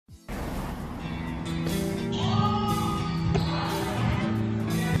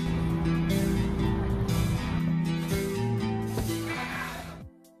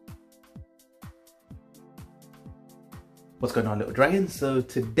What's going on, little dragons? So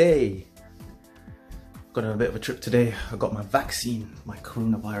today, got on a bit of a trip today. I got my vaccine, my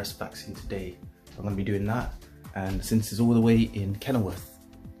coronavirus vaccine today. So I'm gonna be doing that. And since it's all the way in Kenilworth,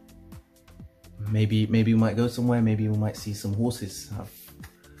 maybe we might go somewhere, maybe we might see some horses.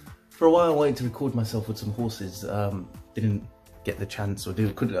 For a while I wanted to record myself with some horses. Didn't get the chance,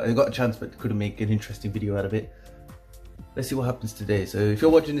 I got a chance but couldn't make an interesting video out of it. Let's see what happens today. So if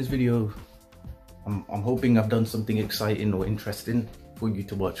you're watching this video, I'm hoping I've done something exciting or interesting for you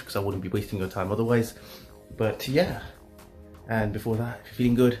to watch, because I wouldn't be wasting your time otherwise. But yeah, and before that, if you're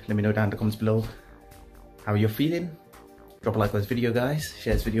feeling good, let me know down in the comments below how you're feeling. Drop a like on this video, guys.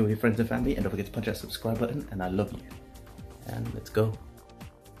 Share this video with your friends and family, and don't forget to punch that subscribe button, and I love you. And let's go.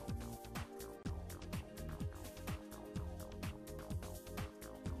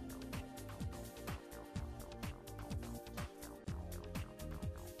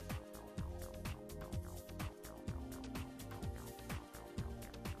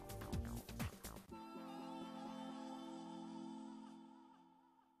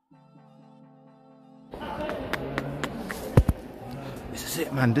 This is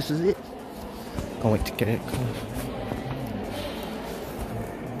it, man, this is it. Can't wait to get it.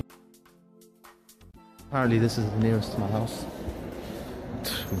 Apparently this is the nearest to my house.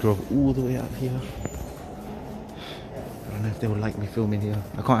 We drove all the way out here. I don't know if they would like me filming here.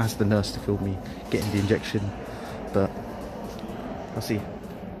 I can't ask the nurse to film me getting the injection, but I'll see.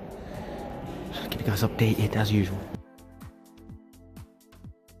 I'll keep you guys updated as usual.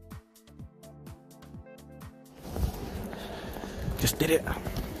 Just did it.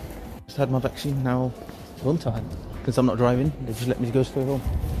 Just had my vaccine now. One time. Since I'm not driving, they just let me go straight home.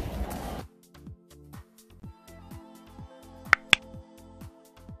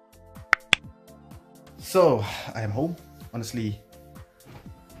 So, I am home. Honestly,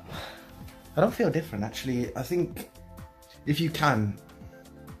 I don't feel different actually. I think if you're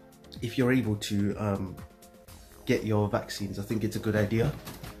able to get your vaccines, I think it's a good idea.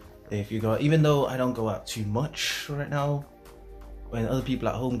 If you go, even though I don't go out too much right now, when other people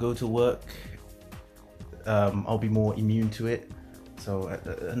at home go to work, I'll be more immune to it. So,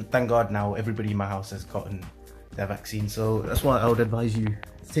 and thank God now everybody in my house has gotten their vaccine. So that's why I would advise you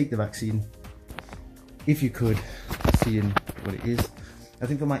to take the vaccine if you could, seeing what it is. I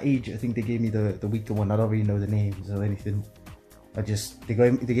think for my age, I think they gave me the weaker one. I don't really know the names or anything. They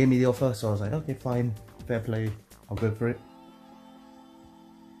gave me the offer, so I was like, okay, fine, fair play, I'll go for it.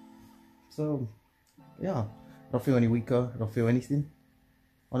 So yeah, I don't feel any weaker, I don't feel anything.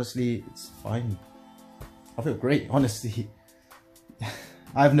 Honestly, it's fine. I feel great, honestly.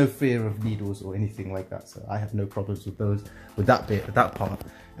 I have no fear of needles or anything like that, so I have no problems with those, with that bit, with that part.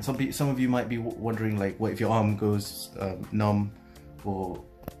 And some of you might be wondering, like, what if your arm goes numb, or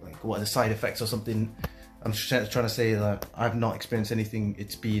like what are the side effects or something. I'm just trying to say that I've not experienced anything.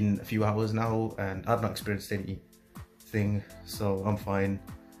 It's been a few hours now and I've not experienced anything, so I'm fine.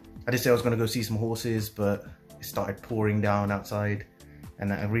 I did say I was going to go see some horses, but it started pouring down outside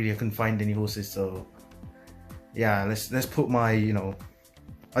and I couldn't find any horses. So yeah, let's put my, you know,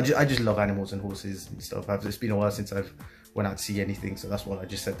 I just love animals and horses and stuff. It's been a while since I've went out to see anything, so that's why I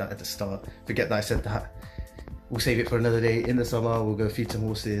just said that at the start. Forget that I said that. We'll save it for another day. In the summer, we'll go feed some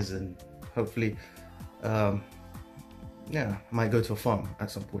horses and hopefully, yeah, I might go to a farm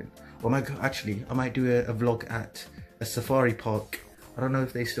at some point. Or I might do a vlog at a safari park. I don't know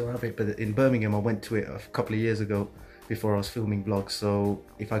if they still have it, but in Birmingham, I went to it a couple of years ago before I was filming vlogs. So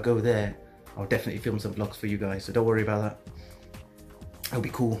if I go there, I'll definitely film some vlogs for you guys. So don't worry about that. It'll be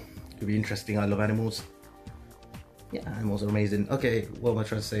cool. It'll be interesting. I love animals. Yeah, animals are amazing. Okay, what am I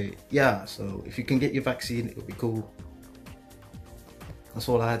trying to say? Yeah, so if you can get your vaccine, it'll be cool. That's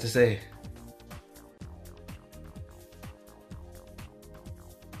all I had to say.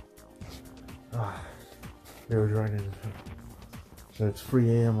 Little dragons. So it's 3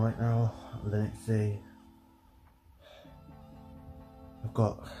 AM right now, the next day.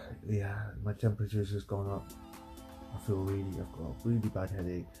 My temperature's just gone up. I've got a really bad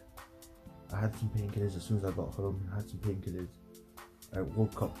headache. I had some painkillers as soon as I got home. I had some painkillers. I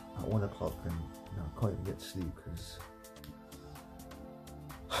woke up at 1 o'clock and I can't even get to sleep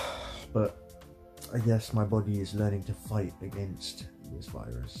but I guess my body is learning to fight against this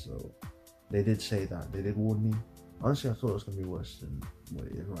virus. So they did say that, they did warn me. Honestly, I thought it was going to be worse than what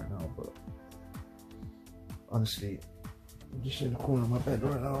it is right now, but honestly, I'm just in the corner of my bed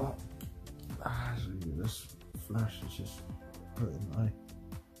right now. This flash is just hurting my eye.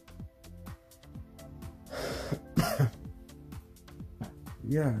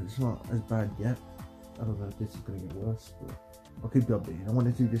 Yeah, it's not as bad yet. I don't know if this is going to get worse, but I'll keep you updated. I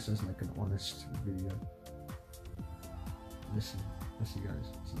want to do this as like an honest video. let's see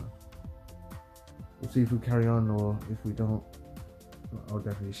guys. So we'll see if we carry on, or if we don't, I'll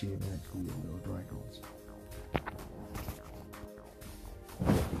definitely see you in the next video, Little Dragons.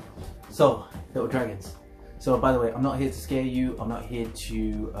 So, Little Dragons. So, by the way, I'm not here to scare you. I'm not here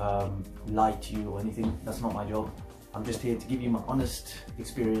to lie to you or anything. That's not my job. I'm just here to give you my honest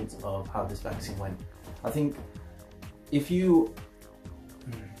experience of how this vaccine went. I think if you,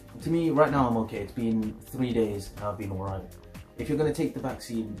 to me right now I'm okay. It's been 3 days and I've been alright. If you're going to take the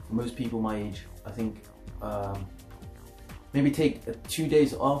vaccine, for most people my age, I think maybe take 2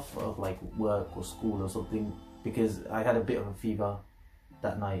 days off of like work or school or something, because I had a bit of a fever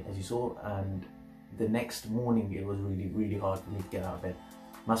that night, as you saw, and the next morning it was really hard for me to get out of bed.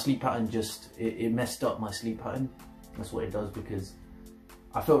 My sleep pattern it messed up my sleep pattern. That's what it does, because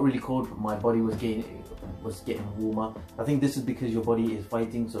I felt really cold but my body was getting warmer. I think this is because your body is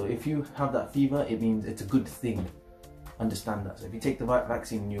fighting. So if you have that fever, it means it's a good thing. Understand that. So if you take the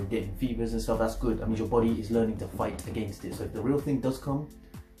vaccine and you're getting fevers and stuff, that's good. That means your body is learning to fight against it. So if the real thing does come,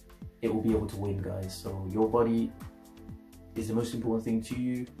 it will be able to win, guys. So your body is the most important thing to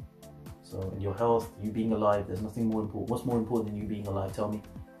you. So in your health, you being alive, there's nothing more important. What's more important than you being alive? Tell me.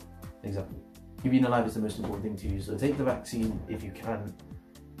 Exactly. You being alive is the most important thing to you. So take the vaccine if you can.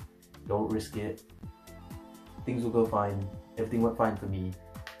 Don't risk it. Things will go fine. Everything went fine for me.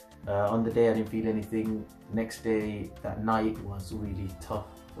 On the day I didn't feel anything. Next day, that night was really tough,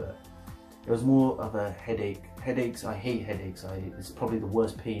 but it was more of a headache. Headaches, I hate headaches. It's probably the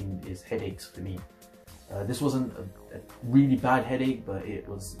worst pain is headaches for me. This wasn't a really bad headache, but it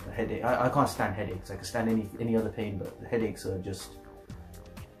was a headache. I can't stand headaches. I can stand any other pain, but the headaches are just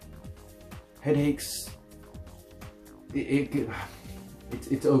headaches.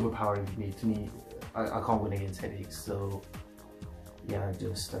 It's overpowering for me. To me, I can't win against headaches. So yeah, I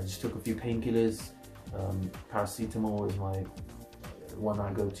just took a few painkillers. Paracetamol is my one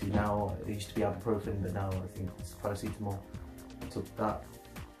I go to now. It used to be ibuprofen, but now I think it's paracetamol. I took that.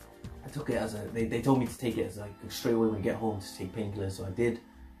 I took it as they told me to take it as like straight away when I get home to take painkillers, so I did,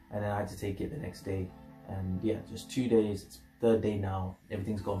 and then I had to take it the next day. And yeah, just 2 days. It's third day now.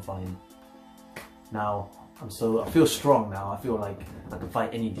 Everything's gone fine. Now I feel strong now. I feel like I can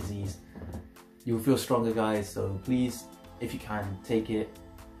fight any disease. You will feel stronger, guys. So please, if you can, take it.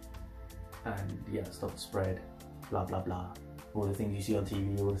 And yeah, stop the spread. Blah blah blah. All the things you see on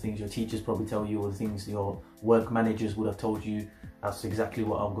TV, all the things your teachers probably tell you, all the things your work managers would have told you. That's exactly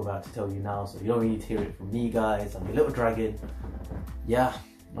what I'm about to tell you now. So you don't need to hear it from me, guys. I'm your little dragon. Yeah,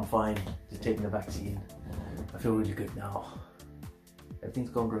 I'm fine. Just taking the vaccine. I feel really good now. Everything's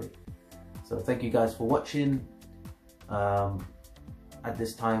gone great. So thank you guys for watching. At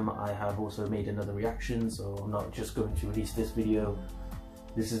this time I have also made another reaction, so I'm not just going to release this video.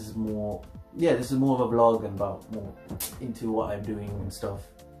 This is more of a vlog and about more into what I'm doing and stuff.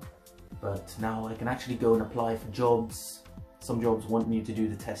 But now I can actually go and apply for jobs. Some jobs want me to do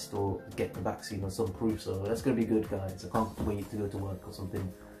the test or get the vaccine or some proof, so that's gonna be good, guys. I can't wait to go to work or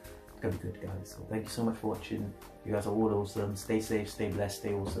something. It's gonna be good, guys. So thank you so much for watching. You guys are all awesome. Stay safe, stay blessed,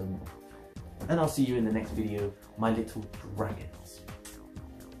 stay awesome. And I'll see you in the next video, my little dragons.